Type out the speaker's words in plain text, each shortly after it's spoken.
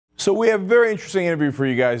So we have a very interesting interview for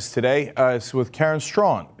you guys today. It's with Karen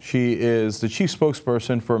Straughan. She is the chief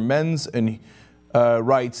spokesperson for Men's and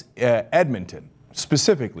Rights Edmonton,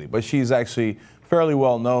 specifically. But she's actually fairly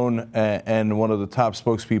well known and one of the top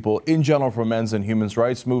spokespeople in general for men's and human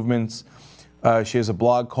rights movements. She has a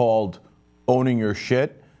blog called Owning Your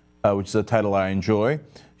Shit, which is a title I enjoy.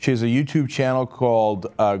 She has a YouTube channel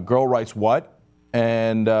called Girl Writes What,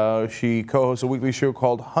 and she co-hosts a weekly show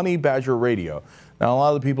called Honey Badger Radio. Now, a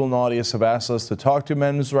lot of the people in the audience have asked us to talk to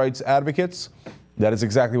men's rights advocates. That is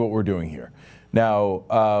exactly what we're doing here.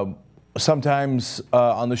 Now, sometimes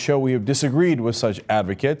on the show we have disagreed with such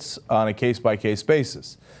advocates on a case-by-case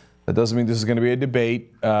basis. That doesn't mean this is going to be a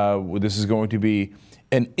debate. This is going to be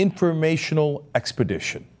an informational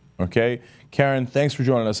expedition. Okay? Karen, thanks for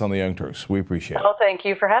joining us on the Young Turks. We appreciate it. Well, thank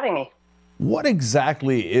you for having me. What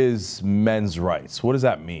exactly is men's rights? What does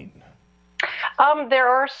that mean? There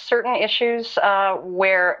are certain issues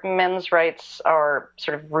where men's rights are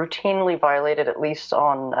sort of routinely violated, at least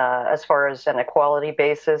on as far as an equality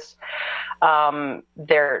basis.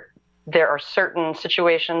 There are certain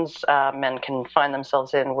situations men can find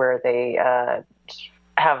themselves in where they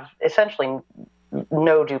have essentially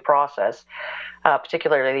no due process,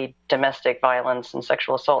 particularly domestic violence and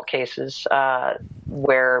sexual assault cases,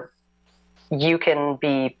 where you can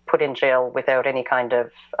be put in jail without any kind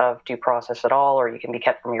of due process at all, or you can be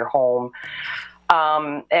kept from your home.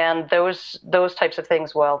 And those types of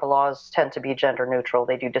things, while the laws tend to be gender neutral,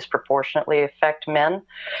 they do disproportionately affect men.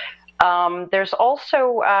 There's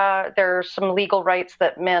also there's some legal rights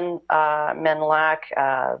that men lack.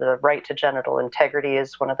 The right to genital integrity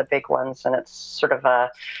is one of the big ones, and it's sort of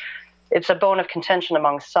a bone of contention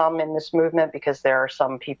among some in this movement, because there are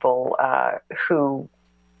some people who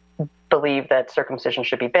believe that circumcision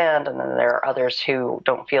should be banned, and then there are others who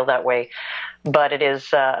don't feel that way. But it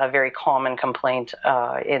is a very common complaint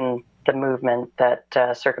in the movement that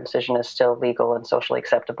circumcision is still legal and socially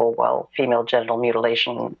acceptable, while female genital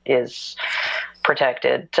mutilation is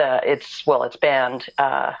protected. It's banned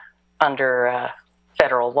under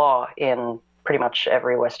federal law in pretty much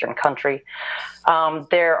every Western country.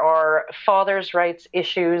 There are fathers' rights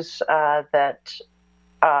issues that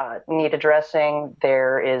need addressing.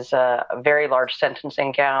 There is a very large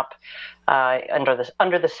sentencing gap under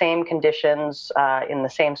the same conditions, in the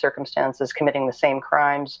same circumstances, committing the same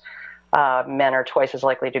crimes. Men are twice as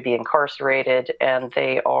likely to be incarcerated, and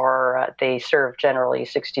they serve generally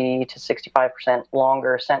 60 to 65%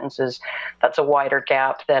 longer sentences. That's a wider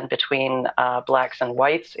gap than between blacks and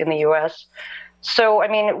whites in the U.S. So, I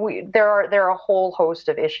mean, there are a whole host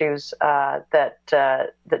of issues that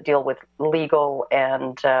deal with legal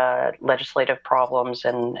and legislative problems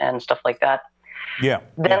and stuff like that. Yeah.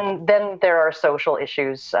 Then there are social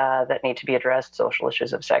issues that need to be addressed, social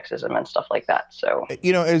issues of sexism and stuff like that. So,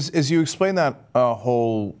 you know, as you explain that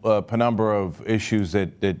whole penumbra of issues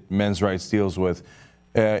that men's rights deals with,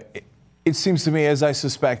 it seems to me, as I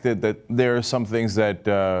suspected, that there are some things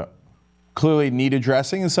that clearly need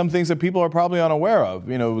addressing, and some things that people are probably unaware of.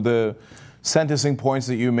 You know, the sentencing points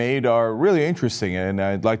that you made are really interesting, and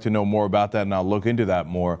I'd like to know more about that, and I'll look into that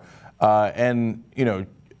more. And, you know,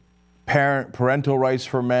 parental rights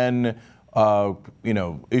for men, you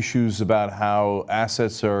know, issues about how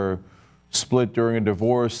assets are split during a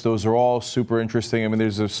divorce, those are all super interesting. I mean,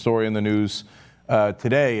 there's a story in the news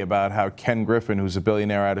today about how Ken Griffin, who's a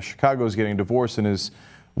billionaire out of Chicago, is getting divorced, and his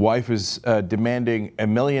wife is demanding $1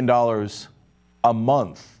 million a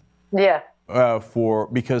month. Yeah.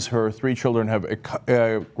 Because her 3 children have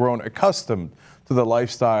grown accustomed to the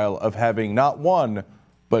lifestyle of having not one,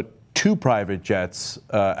 but 2 private jets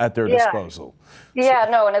at their disposal. Yeah,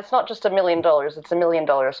 no, and it's not just $1 million. It's $1 million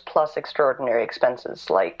plus extraordinary expenses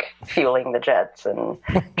like fueling the jets and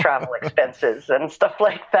travel expenses and stuff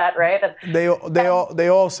like that, right? And, they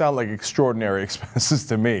all sound like extraordinary expenses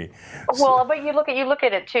to me. Well, but you look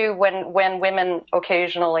at it too when women,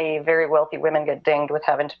 occasionally very wealthy women, get dinged with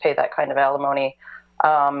having to pay that kind of alimony.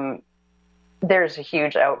 There's a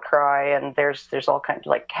huge outcry, and there's all kinds of,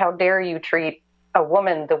 like, how dare you treat a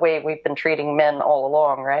woman the way we've been treating men all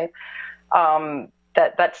along, right?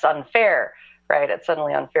 That's unfair, right? It's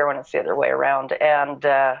suddenly unfair when it's the other way around. And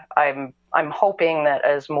I'm hoping that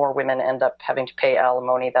as more women end up having to pay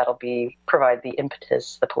alimony, that'll provide the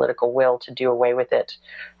impetus, the political will to do away with it,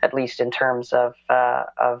 at least in terms of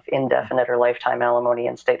indefinite or lifetime alimony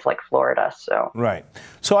in states like Florida. So right.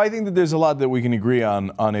 So I think that there's a lot that we can agree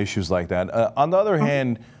on issues like that. On the other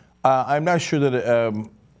hand, I'm not sure that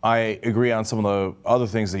I agree on some of the other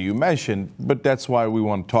things that you mentioned, but that's why we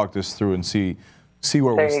want to talk this through and see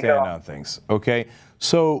where we stand on things. Okay.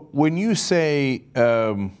 So when you say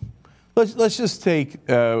let's just take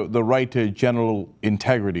the right to genital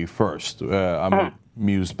integrity first. I'm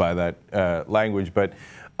amused by that language, but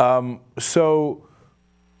so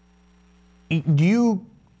do you?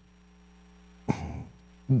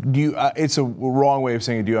 It's a wrong way of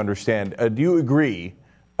saying it. Do you understand? Do you agree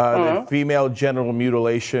that female genital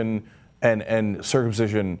mutilation and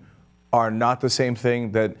circumcision are not the same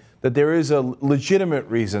thing? That there is a legitimate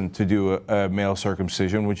reason to do a male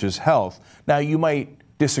circumcision, which is health. Now, you might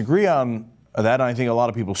disagree on that, and I think a lot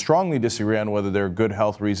of people strongly disagree on whether there are good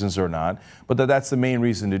health reasons or not, but that's the main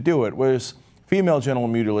reason to do it. Whereas female genital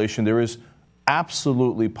mutilation, there is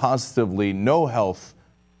absolutely, positively no health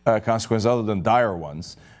consequences other than dire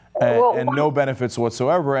ones, and no benefits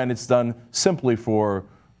whatsoever, and it's done simply for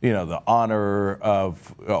the honor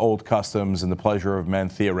of old customs and the pleasure of men,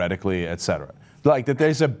 theoretically, etc. Like that,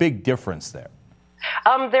 there's a big difference there.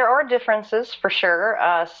 There are differences for sure.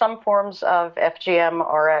 Some forms of FGM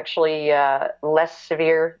are actually less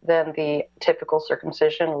severe than the typical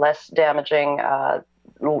circumcision, less damaging,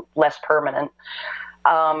 less permanent,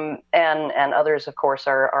 and others, of course,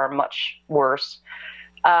 are much worse.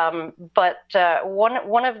 But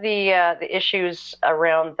one of the issues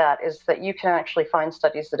around that is that you can actually find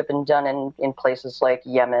studies that have been done in places like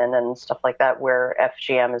Yemen and stuff like that, where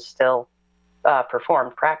FGM is still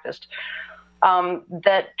practiced,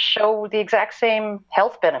 that show the exact same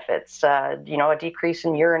health benefits. A decrease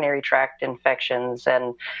in urinary tract infections,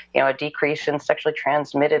 and a decrease in sexually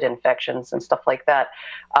transmitted infections and stuff like that.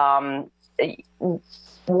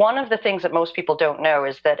 One of the things that most people don't know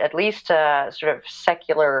is that at least sort of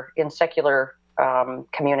secular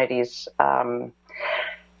communities in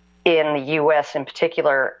the U.S. in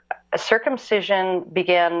particular, circumcision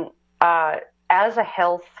began as a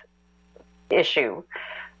health issue,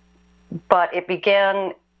 but it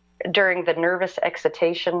began during the nervous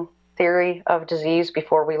excitation theory of disease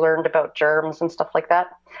before we learned about germs and stuff like that.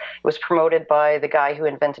 It was promoted by the guy who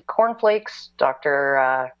invented cornflakes,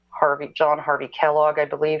 Dr. John Harvey Kellogg, I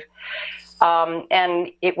believe.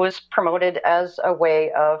 And it was promoted as a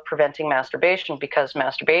way of preventing masturbation, because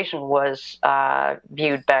masturbation was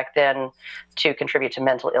viewed back then to contribute to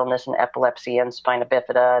mental illness and epilepsy and spina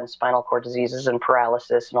bifida and spinal cord diseases and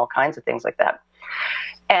paralysis and all kinds of things like that.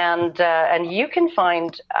 And you can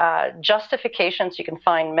find justifications, you can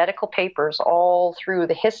find medical papers all through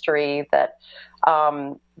the history that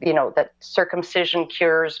that circumcision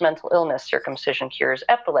cures mental illness, circumcision cures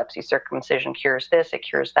epilepsy, circumcision cures this, it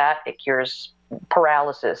cures that, it cures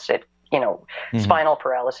paralysis, spinal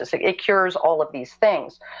paralysis, it cures all of these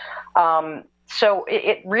things. So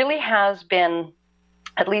it really has been,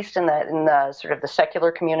 at least in the sort of the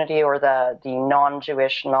secular community or the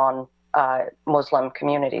non-Jewish, non-Muslim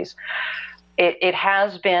communities, it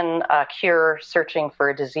has been a cure searching for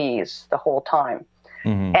a disease the whole time.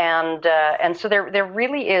 Mm-hmm. And so there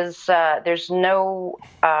really is there's no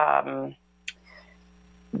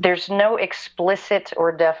explicit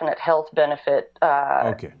or definite health benefit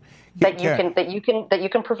that you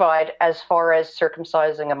can provide as far as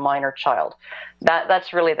circumcising a minor child.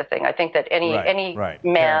 That's really the thing. I think that any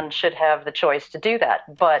man should have the choice to do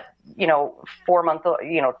that. But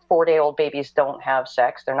 4-day-old babies don't have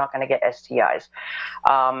sex. They're not going to get STIs.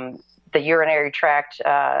 The urinary tract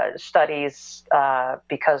studies,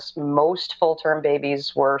 because most full-term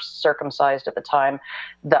babies were circumcised at the time,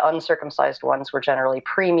 the uncircumcised ones were generally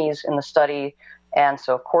preemies in the study, and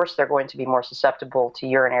so of course they're going to be more susceptible to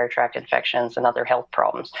urinary tract infections and other health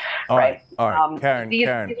problems. All right.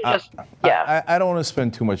 Karen, I don't want to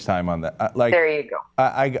spend too much time on that. There you go.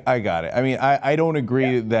 I got it. I mean, I don't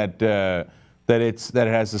agree that it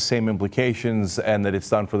has the same implications and that it's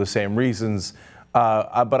done for the same reasons.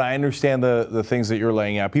 But I understand the things that you're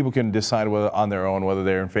laying out. People can decide on their own whether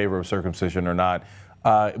they're in favor of circumcision or not.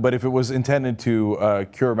 But if it was intended to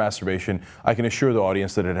cure masturbation, I can assure the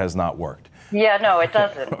audience that it has not worked. Yeah, no, it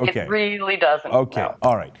doesn't. Okay. It really doesn't. Okay, no.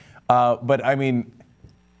 All right. But I mean,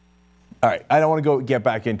 all right, I don't want to get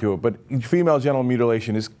back into it, but female genital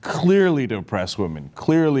mutilation is clearly to oppress women.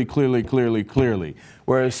 Clearly.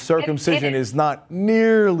 Whereas circumcision is not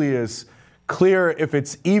nearly as clear, if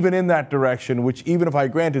it's even in that direction, which even if I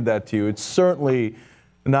granted that to you, it's certainly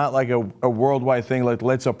not like a worldwide thing, like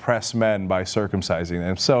let's oppress men by circumcising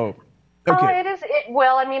them. So, okay. It is.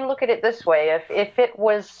 Well, I mean, look at it this way: if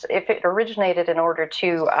it originated in order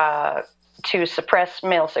to suppress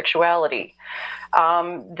male sexuality,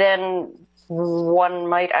 then one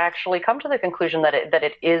might actually come to the conclusion that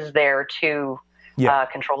it is there to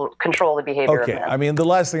control the behavior of men. I mean, the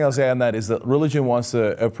last thing I'll say on that is that religion wants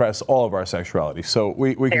to oppress all of our sexuality. So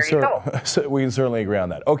we can certainly agree on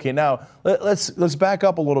that. Okay, now let's back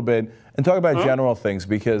up a little bit and talk about general things,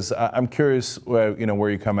 because I'm curious, where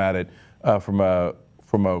you come at it from a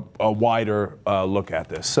wider look at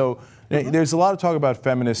this. So there's a lot of talk about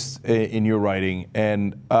feminists in your writing,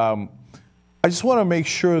 and I just want to make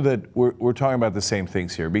sure that we're talking about the same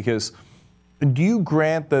things here, because do you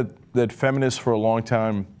grant that feminists for a long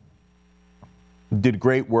time did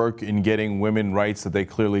great work in getting women rights that they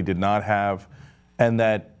clearly did not have, and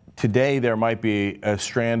that today there might be a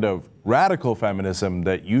strand of radical feminism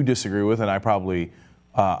that you disagree with, and I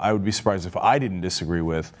would be surprised if I didn't disagree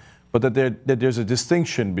with, but that there's a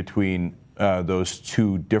distinction between those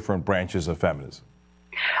two different branches of feminism?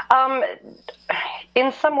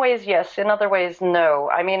 In some ways, yes. In other ways, no.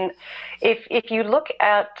 I mean, if you look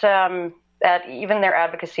at even their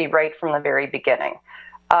advocacy right from the very beginning,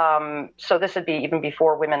 so this would be even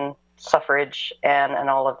before women's suffrage and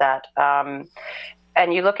all of that,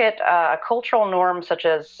 and you look at a cultural norm such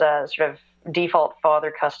as sort of default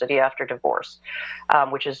father custody after divorce,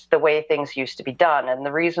 which is the way things used to be done. And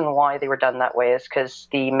the reason why they were done that way is because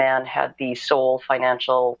the man had the sole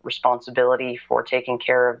financial responsibility for taking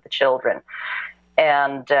care of the children.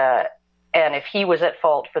 And if he was at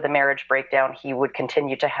fault for the marriage breakdown, he would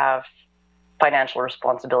continue to have financial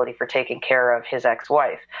responsibility for taking care of his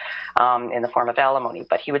ex-wife in the form of alimony.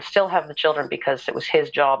 But he would still have the children because it was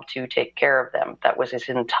his job to take care of them. That was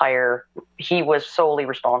he was solely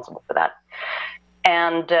responsible for that.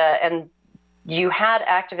 And you had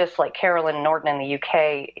activists like Carolyn Norton in the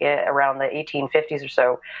UK around the 1850s or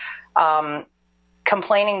so,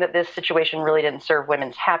 complaining that this situation really didn't serve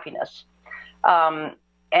women's happiness.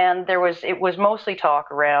 And it was mostly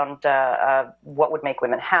talk around what would make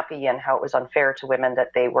women happy and how it was unfair to women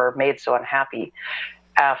that they were made so unhappy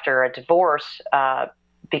after a divorce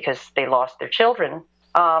because they lost their children.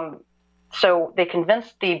 So they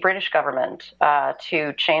convinced the British government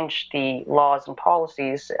to change the laws and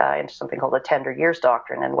policies into something called the tender years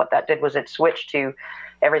doctrine. And what that did was it switched to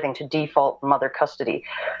everything to default mother custody.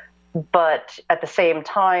 But at the same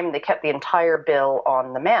time, they kept the entire bill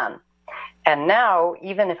on the man. And now,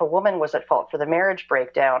 even if a woman was at fault for the marriage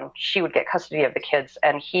breakdown, she would get custody of the kids,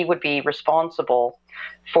 and he would be responsible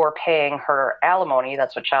for paying her alimony.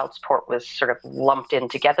 That's what child support was sort of lumped in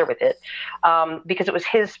together with it, because it was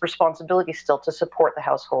his responsibility still to support the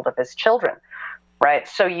household of his children, right?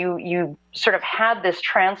 So you sort of had this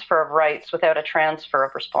transfer of rights without a transfer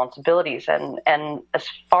of responsibilities. And as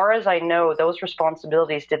far as I know, those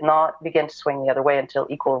responsibilities did not begin to swing the other way until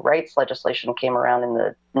equal rights legislation came around in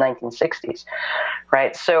the 1960s,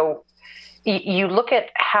 right? So you look at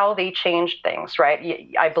how they changed things, right?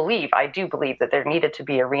 I do believe that there needed to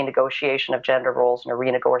be a renegotiation of gender roles and a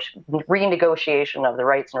renegotiation of the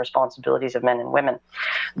rights and responsibilities of men and women.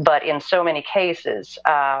 But in so many cases,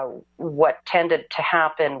 what tended to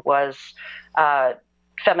happen was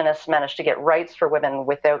feminists managed to get rights for women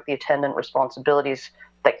without the attendant responsibilities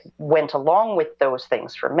that went along with those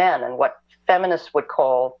things for men. And what feminists would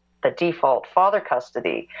call the default father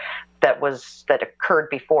custody that occurred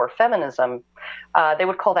before feminism, they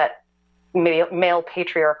would call that male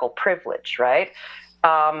patriarchal privilege, right?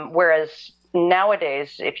 Whereas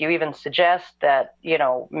nowadays, if you even suggest that,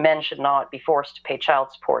 men should not be forced to pay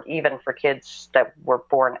child support, even for kids that were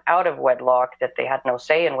born out of wedlock, that they had no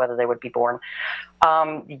say in whether they would be born,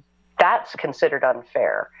 that's considered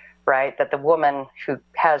unfair, right? That the woman who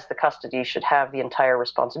has the custody should have the entire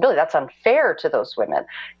responsibility. That's unfair to those women.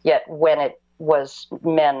 Yet when it was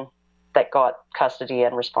men that got custody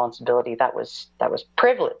and responsibility, that was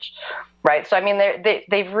privilege, right? So I mean,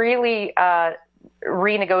 they've really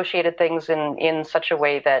renegotiated things in such a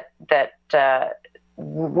way that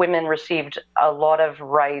women received a lot of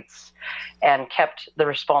rights and kept the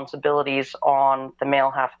responsibilities on the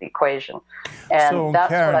male half of the equation. And that's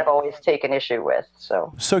Karen, what I've always taken issue with.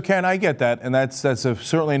 So Karen, I get that, and that's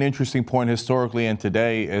certainly an interesting point historically and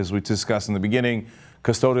today, as we discussed in the beginning.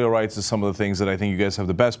 Custodial rights is some of the things that I think you guys have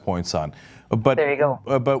the best points on. But there you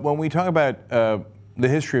go. But when we talk about the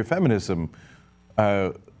history of feminism,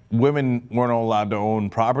 women weren't allowed to own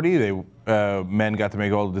property. Men got to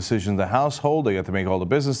make all the decisions in the household. They got to make all the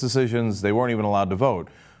business decisions. They weren't even allowed to vote.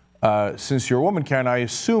 Since you're a woman, Karen, I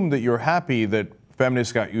assume that you're happy that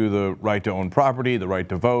feminists got you the right to own property, the right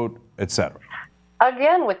to vote, etc.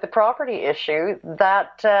 Again, with the property issue,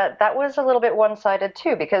 that was a little bit one-sided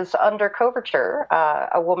too, because under coverture,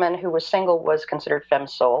 a woman who was single was considered femme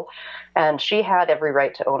sole, and she had every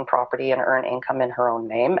right to own property and earn income in her own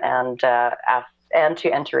name, and to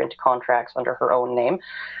enter into contracts under her own name.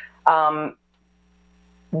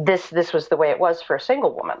 this was the way it was for a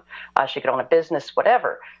single woman. She could own a business,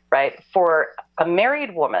 whatever, right? For a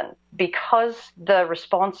married woman, because the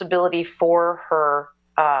responsibility for her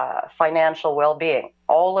financial well-being,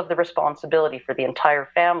 all of the responsibility for the entire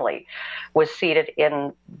family was seated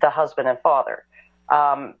in the husband and father.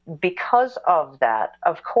 Because of that,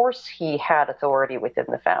 of course, he had authority within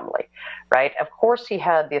the family, right? Of course, he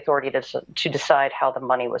had the authority to decide how the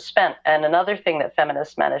money was spent. And another thing that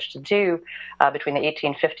feminists managed to do between the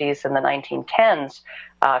 1850s and the 1910s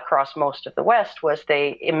across most of the West was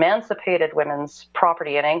they emancipated women's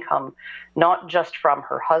property and income, not just from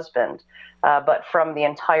her husband, but from the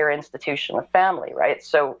entire institution of family, right?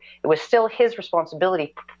 So it was still his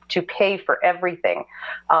responsibility to pay for everything.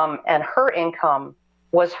 And her income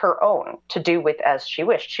was her own to do with as she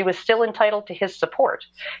wished. She was still entitled to his support,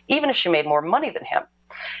 even if she made more money than him.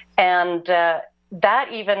 And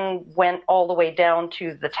that even went all the way down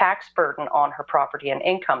to the tax burden on her property and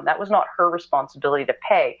income. That was not her responsibility to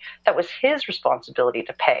pay. That was his responsibility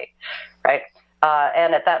to pay, right?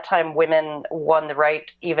 And at that time, women won the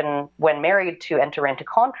right, even when married, to enter into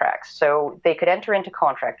contracts. So they could enter into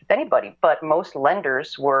contract with anybody, but most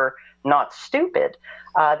lenders were not stupid.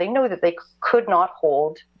 They knew that they could not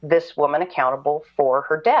hold this woman accountable for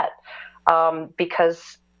her debt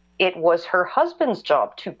because it was her husband's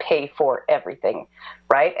job to pay for everything,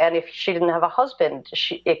 right? And if she didn't have a husband,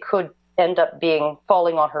 it could end up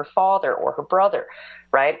falling on her father or her brother,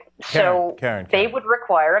 right? Karen. They would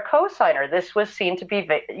require a cosigner. This was seen to be,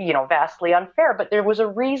 vastly unfair, but there was a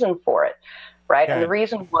reason for it, right? Karen. And the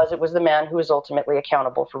reason was it was the man who was ultimately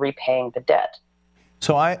accountable for repaying the debt.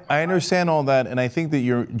 So I understand all that, and I think that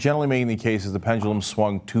you're generally making the case that the pendulum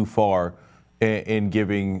swung too far in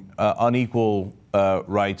giving unequal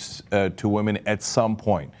rights to women at some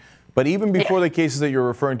point. But even before the cases that you're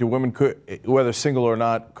referring to, women could, whether single or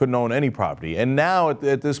not, couldn't own any property. And now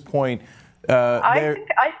at this point, I think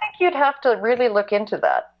you'd have to really look into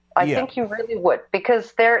that. I think you really would,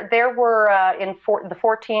 because there were in the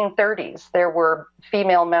 1430s there were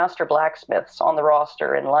female master blacksmiths on the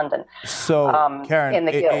roster in London. So Karen, in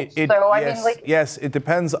the guilds. Yes, it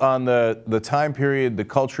depends on the time period, the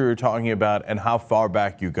culture you're talking about, and how far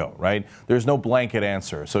back you go. Right? There's no blanket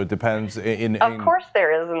answer, so it depends. Of course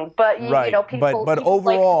there isn't, but people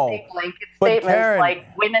overall, like to say blanket statements Karen, like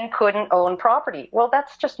women couldn't own property. Well,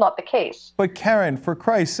 that's just not the case. But Karen, for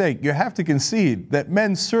Christ's sake, you have to concede that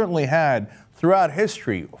men certainly had, throughout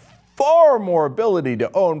history, far more ability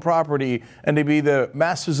to own property and to be the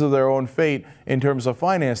masters of their own fate in terms of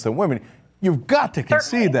finance than women. You've got to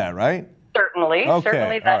concede that, right? Certainly. Okay.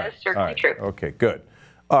 Certainly, that is certainly true. Okay, good.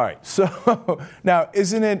 All right. So now,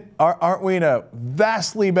 aren't we in a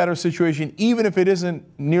vastly better situation, even if it isn't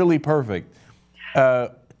nearly perfect,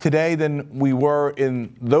 today than we were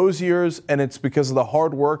in those years? And it's because of the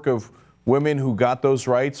hard work of women who got those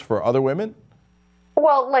rights for other women?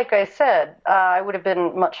 Well, like I said, I would have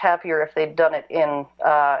been much happier if they'd done it in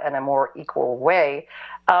a more equal way.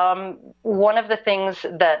 One of the things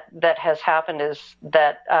that has happened is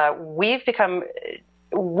that we've come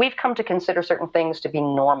to consider certain things to be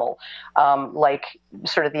normal, like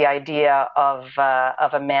sort of the idea of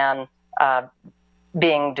a man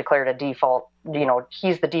being declared a default.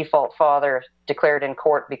 He's the default father declared in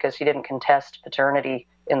court because he didn't contest paternity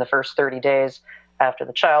in the first 30 days after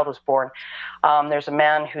the child was born. There's a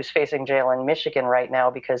man who's facing jail in Michigan right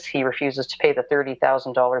now because he refuses to pay the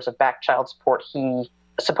 $30,000 of back child support he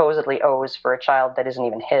supposedly owes for a child that isn't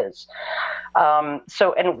even his. And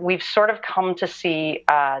we've sort of come to see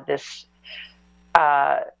this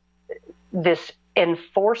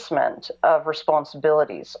enforcement of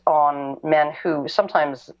responsibilities on men who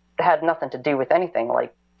sometimes had nothing to do with anything,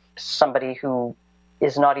 like somebody who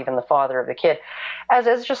is not even the father of the kid,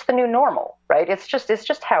 as just the new normal, right? It's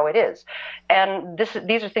just how it is. And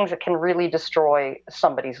these are things that can really destroy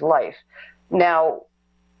somebody's life. Now,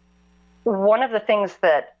 one of the things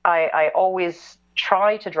that I always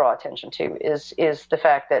try to draw attention to is the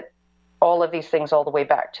fact that all of these things, all the way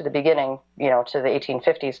back to the beginning, to the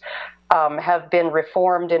 1850s, have been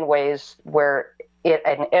reformed in ways where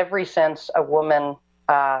in every sense, a woman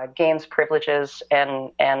gains privileges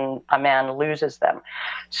and a man loses them.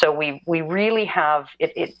 So we really have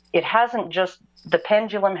it. It hasn't just, the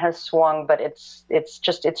pendulum has swung, but it's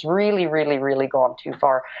really, really, really gone too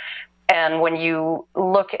far. And when you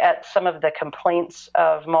look at some of the complaints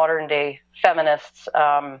of modern day feminists,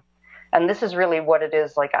 and this is really what it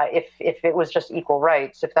is, like if it was just equal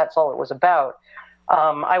rights, if that's all it was about,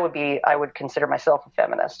 I would consider myself a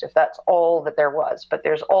feminist if that's all that there was. But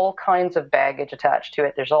there's all kinds of baggage attached to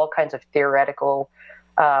it. There's all kinds of theoretical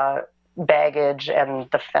baggage and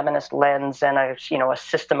the feminist lens and a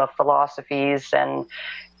system of philosophies and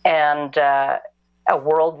a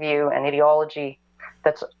worldview and ideology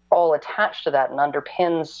that's all attached to that and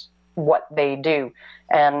underpins what they do.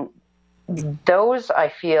 And those, I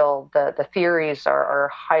feel, the theories are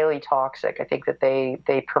highly toxic. I think that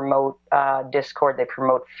they promote discord, they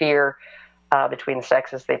promote fear between the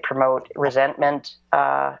sexes, they promote resentment,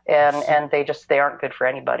 and they aren't good for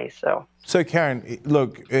anybody. So Karen,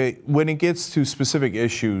 look, when it gets to specific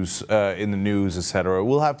issues in the news, et cetera,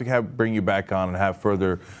 we'll have to bring you back on and have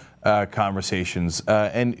further conversations.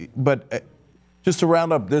 But just to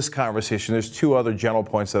round up this conversation, there's two other general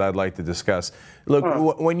points that I'd like to discuss.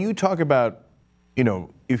 Look, when you talk about,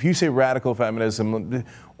 if you say radical feminism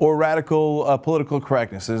or radical political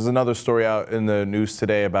correctness, there's another story out in the news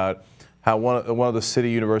today about how one of the city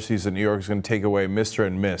universities in New York is going to take away Mr.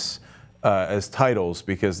 and Miss as titles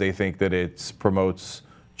because they think that it promotes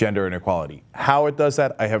gender inequality. How it does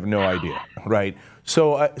that, I have no idea, right?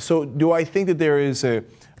 So do I think that there is a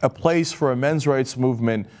place for a men's rights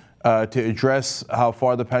movement to address how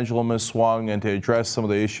far the pendulum has swung and to address some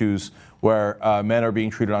of the issues where men are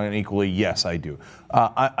being treated unequally? Yes, I do.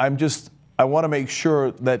 I want to make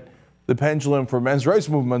sure that the pendulum for men's rights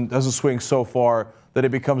movement doesn't swing so far that it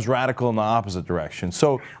becomes radical in the opposite direction.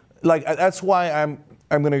 So, that's why I'm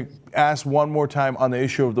going to ask one more time on the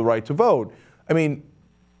issue of the right to vote. I mean,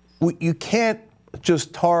 you can't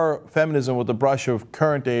just tar feminism with the brush of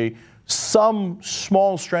current day, some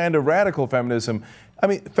small strand of radical feminism. I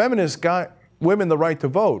mean, feminists got women the right to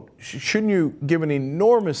vote. Shouldn't you give an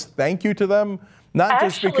enormous thank you to them? Not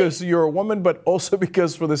just because you're a woman, but also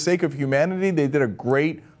because for the sake of humanity, they did a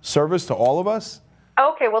great service to all of us?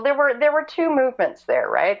 Okay, well, there were two movements there,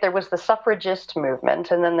 right? There was the suffragist movement,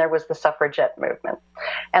 and then there was the suffragette movement.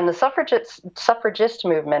 And the suffragist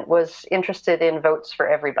movement was interested in votes for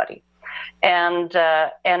everybody. And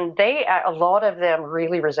a lot of them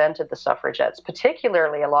really resented the suffragettes,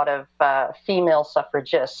 particularly a lot of female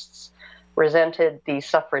suffragists resented the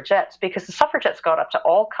suffragettes because the suffragettes got up to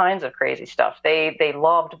all kinds of crazy stuff. They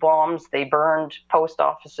lobbed bombs, they burned post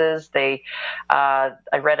offices. I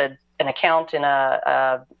read an account in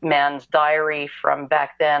a man's diary from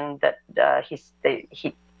back then that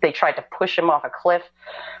they tried to push him off a cliff.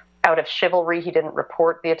 Out of chivalry, he didn't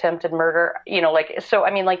report the attempted murder.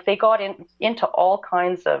 They got into all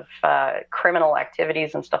kinds of criminal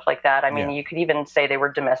activities and stuff like that. I mean, You could even say they were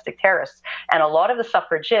domestic terrorists. And a lot of the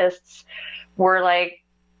suffragists were like,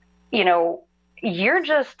 you're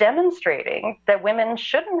just demonstrating that women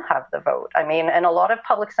shouldn't have the vote. I mean, and a lot of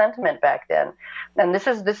public sentiment back then, and this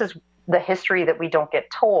is the history that we don't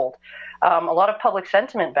get told. A lot of public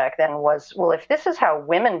sentiment back then was, well, if this is how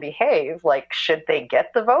women behave, should they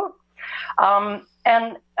get the vote?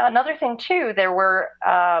 And another thing, too, there were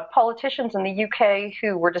politicians in the UK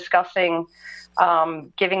who were discussing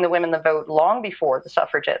giving the women the vote long before the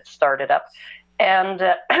suffragettes started up. And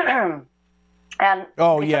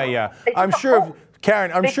I'm sure.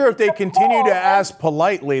 Karen, I'm sure if they continue to ask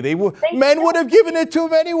politely, men would have given it to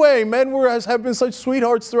them anyway. Men have been such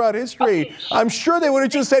sweethearts throughout history. Okay, I'm sure they would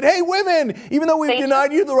have just said, hey, women, even though we've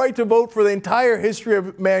denied you the right to vote for the entire history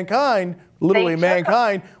of mankind, literally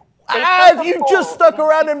mankind, if you just stuck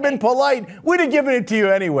around and been polite, we'd have given it to you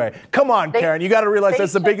anyway. Come on, Karen, you got to realize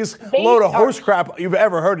that's the biggest load of horse crap you've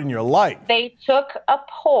ever heard in your life. They took a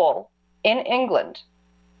poll in England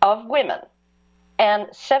of women, and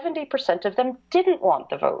 70% of them didn't want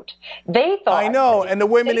the vote. They thought... I know, and the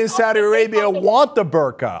women in Saudi Arabia want the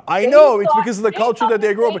burqa. I know, it's because of the culture that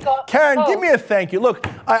they grew up in. Karen, give me a thank you. Look,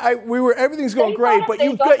 everything's going great, but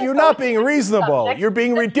you're not being reasonable. You're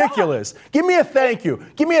being ridiculous. Give me a thank you.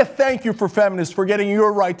 Give me a thank you for feminists for getting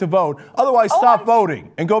your right to vote. Otherwise, stop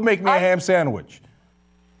voting and go make me a ham sandwich.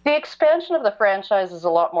 The expansion of the franchise is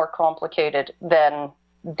a lot more complicated than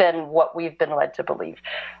what we've been led to believe.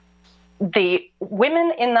 The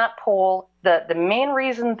women in that poll, the main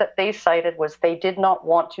reason that they cited was they did not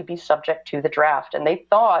want to be subject to the draft. And they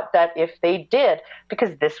thought that if they did,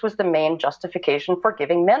 because this was the main justification for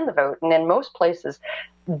giving men the vote. And in most places,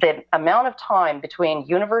 the amount of time between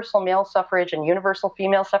universal male suffrage and universal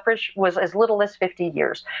female suffrage was as little as 50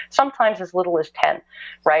 years, sometimes as little as 10,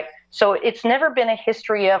 right? So it's never been a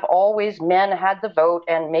history of always men had the vote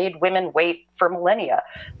and made women wait for millennia.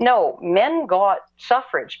 No, men got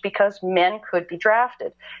suffrage because men could be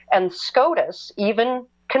drafted. And SCOTUS even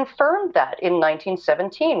confirmed that in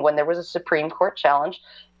 1917 when there was a Supreme Court challenge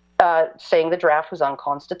saying the draft was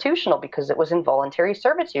unconstitutional because it was involuntary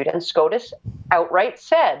servitude. And SCOTUS outright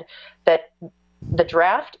said that The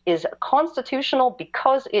draft is constitutional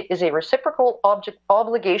because it is a reciprocal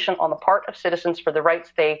obligation on the part of citizens for the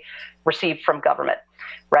rights they receive from government,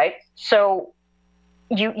 right? So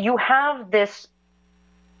you have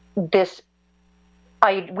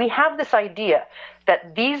we have this idea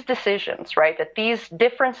that these decisions, right, that these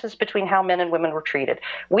differences between how men and women were treated,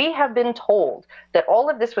 we have been told that all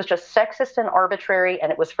of this was just sexist and arbitrary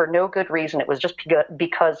and it was for no good reason. It was just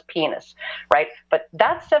because penis, right? But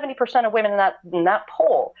that's 70% of women in that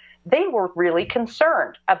poll. They were really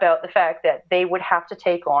concerned about the fact that they would have to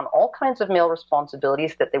take on all kinds of male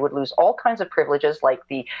responsibilities, that they would lose all kinds of privileges like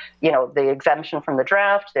the exemption from the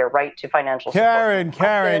draft, their right to financial support.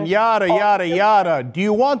 Karen, yada, yada, yada. Do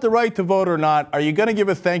you want the right to vote or not? Are you going to give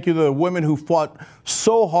a thank you to the women who fought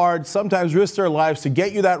so hard, sometimes risked their lives to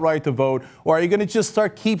get you that right to vote? Or are you going to just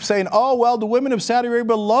keep saying, oh, well, the women of Saudi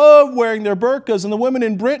Arabia love wearing their burqas, and the women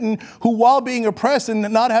in Britain who, while being oppressed and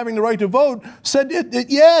not having the right to vote, said,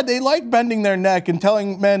 yeah, they like bending their neck and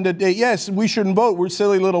telling men that, yes, we shouldn't vote, we're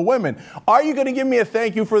silly little women. Are you going to give me a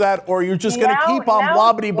thank you for that, or you're just going to keep on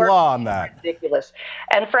blah-blah-blah on that? Ridiculous.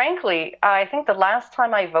 And frankly, I think the last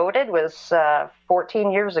time I voted was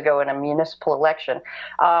 14 years ago in a municipal election.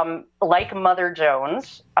 Like Mother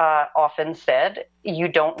Jones often said, you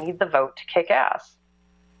don't need the vote to kick ass.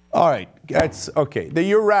 All right, that's okay.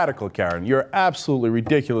 You're radical, Karen. You're absolutely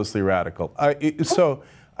ridiculously radical.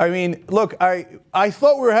 I mean, look, I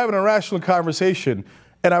thought we were having a rational conversation,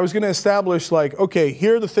 and I was going to establish, like, okay,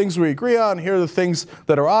 here are the things we agree on, here are the things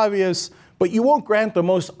that are obvious, but you won't grant the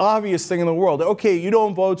most obvious thing in the world. Okay, you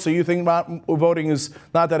don't vote, so you think voting is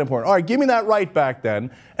not that important. All right, give me that right back then,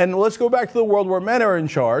 and let's go back to the world where men are in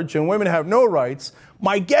charge and women have no rights.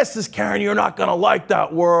 My guess is, Karen, you're not going to like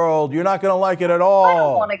that world. You're not going to like it at all. I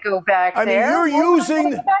don't want to go back there. I mean,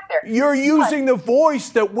 you're using the voice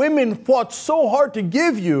that women fought so hard to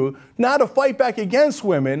give you now to fight back against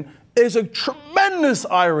women. There's a tremendous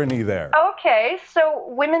irony there. Okay, so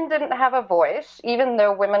women didn't have a voice, even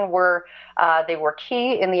though women were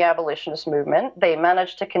key in the abolitionist movement. They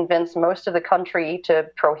managed to convince most of the country to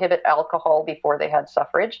prohibit alcohol before they had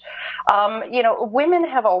suffrage. Women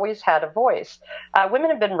have always had a voice. Women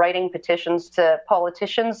have been writing petitions to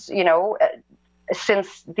politicians,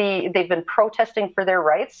 since they've been protesting for their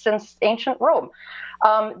rights since ancient Rome.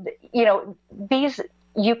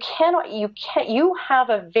 You have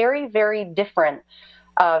a very, very different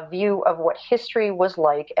view of what history was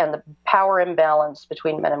like and the power imbalance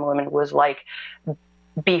between men and women was like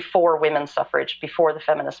before women's suffrage, before the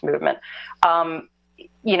feminist movement.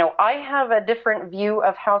 I have a different view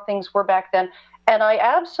of how things were back then, and I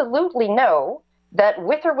absolutely know that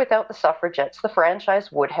with or without the suffragettes, the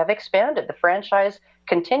franchise would have expanded. The franchise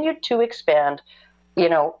continued to expand,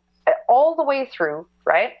 all the way through,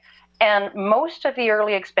 right? And most of the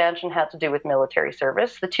early expansion had to do with military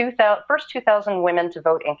service. The first 2,000 women to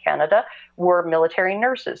vote in Canada were military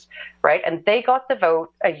nurses, right? And they got the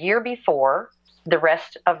vote a year before the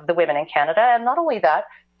rest of the women in Canada. And not only that,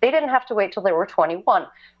 they didn't have to wait till they were 21.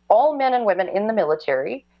 All men and women in the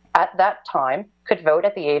military at that time could vote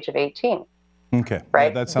at the age of 18. Okay,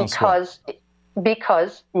 right? That sounds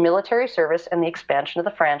because military service and the expansion of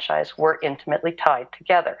the franchise were intimately tied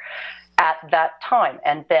together at that time,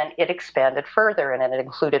 and then it expanded further, and it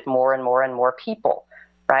included more and more and more people,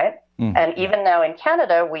 right? And even now in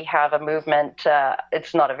Canada, we have a movement.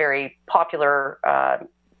 It's not a very popular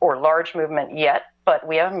or large movement yet, but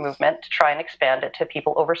we have a movement to try and expand it to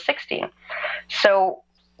people over 16. So,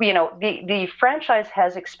 the franchise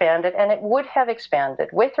has expanded, and it would have expanded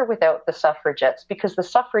with or without the suffragettes, because the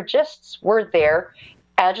suffragists were there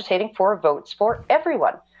agitating for votes for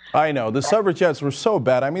everyone. I know. The suffragettes were so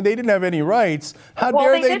bad. I mean, they didn't have any rights. How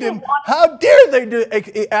dare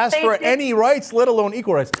they ask for any rights, let alone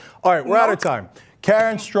equal rights? All right, we're out of time.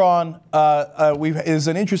 Karen Straughan, is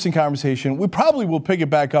an interesting conversation. We probably will pick it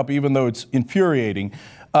back up, even though it's infuriating.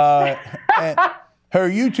 Her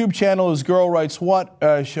YouTube channel is Girl Writes What.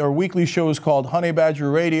 Her weekly show is called Honey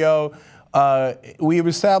Badger Radio. We have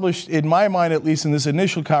established, in my mind at least in this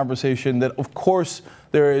initial conversation, that of course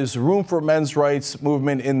there is room for men's rights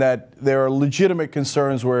movement in that there are legitimate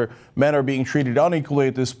concerns where men are being treated unequally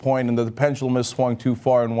at this point and that the pendulum has swung too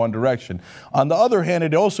far in one direction. On the other hand,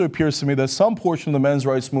 it also appears to me that some portion of the men's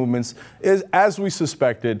rights movements is, as we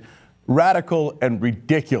suspected, radical and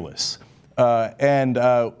ridiculous. Why,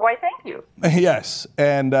 thank you. Yes,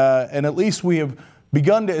 and at least we have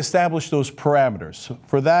begun to establish those parameters.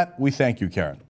 For that, we thank you, Karen.